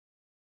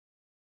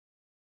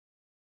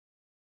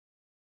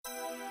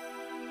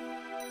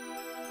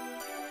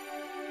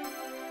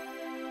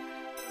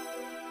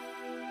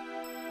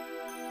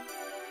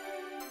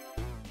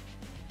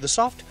The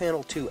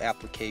SoftPanel 2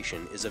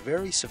 application is a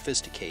very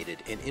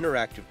sophisticated and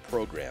interactive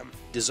program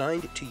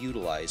designed to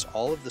utilize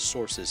all of the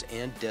sources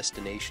and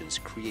destinations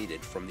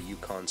created from the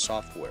Yukon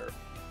software.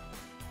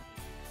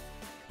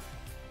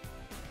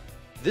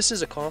 This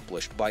is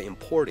accomplished by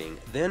importing,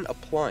 then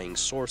applying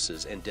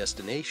sources and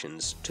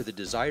destinations to the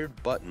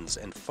desired buttons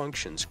and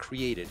functions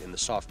created in the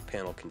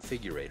SoftPanel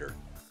configurator.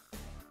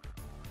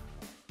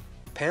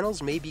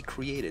 Panels may be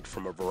created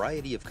from a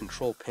variety of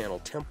control panel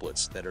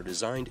templates that are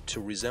designed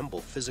to resemble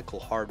physical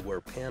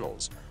hardware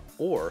panels,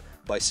 or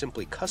by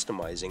simply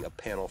customizing a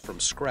panel from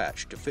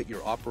scratch to fit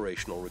your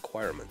operational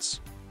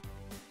requirements.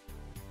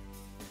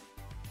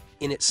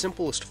 In its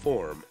simplest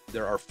form,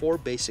 there are 4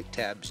 basic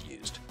tabs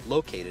used,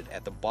 located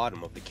at the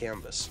bottom of the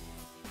canvas.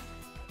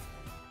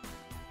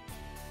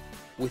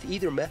 With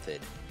either method,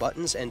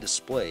 buttons and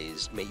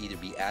displays may either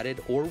be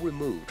added or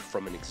removed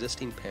from an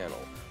existing panel,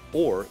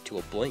 or to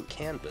a blank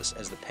canvas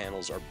as the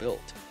panels are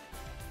built.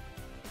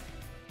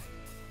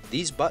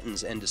 These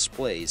buttons and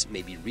displays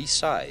may be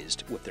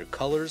resized with their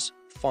colors,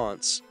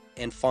 fonts,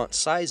 and font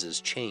sizes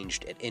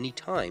changed at any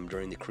time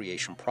during the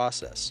creation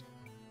process.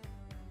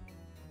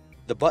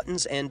 The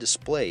buttons and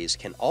displays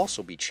can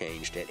also be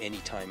changed at any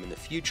time in the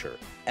future,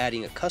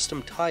 adding a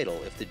custom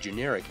title if the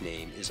generic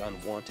name is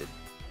unwanted.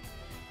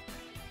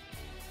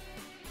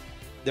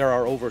 There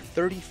are over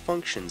 30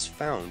 functions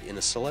found in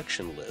a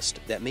selection list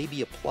that may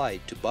be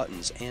applied to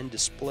buttons and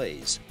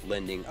displays,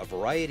 lending a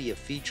variety of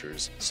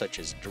features such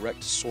as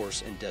direct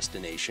source and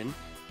destination,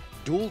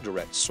 dual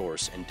direct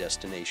source and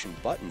destination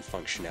button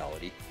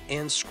functionality,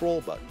 and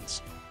scroll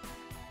buttons.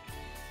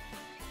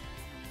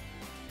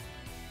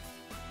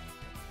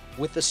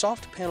 With the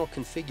SoftPanel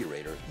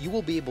configurator, you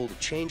will be able to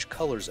change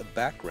colors of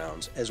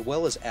backgrounds as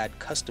well as add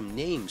custom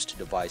names to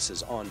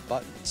devices on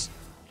buttons.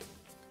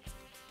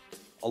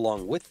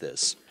 Along with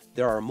this,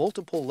 there are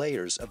multiple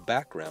layers of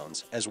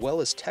backgrounds as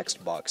well as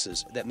text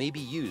boxes that may be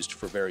used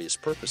for various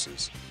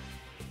purposes.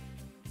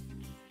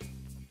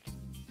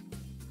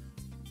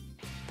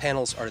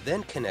 Panels are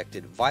then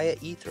connected via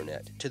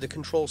Ethernet to the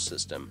control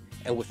system,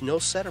 and with no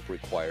setup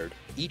required,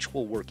 each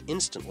will work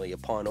instantly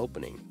upon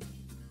opening.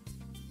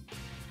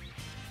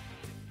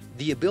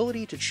 The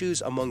ability to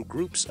choose among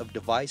groups of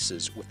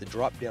devices with the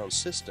drop-down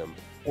system,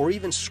 or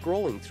even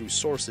scrolling through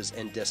sources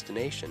and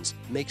destinations,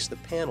 makes the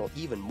panel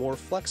even more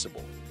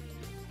flexible.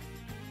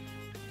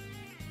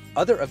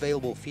 Other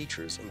available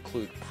features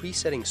include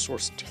presetting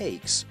source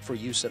takes for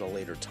use at a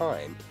later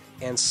time,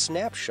 and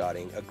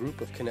snapshotting a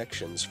group of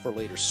connections for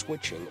later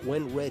switching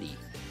when ready.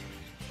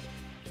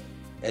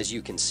 As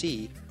you can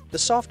see, the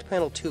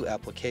SoftPanel 2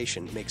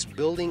 application makes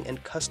building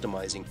and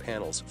customizing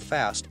panels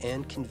fast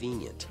and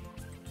convenient.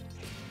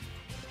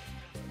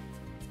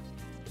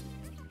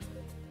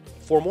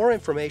 For more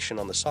information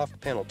on the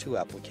SoftPanel 2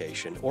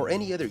 application or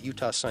any other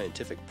Utah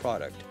Scientific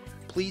product,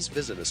 please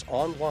visit us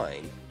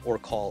online or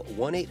call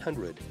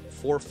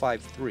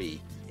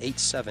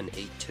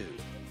 1-800-453-8782.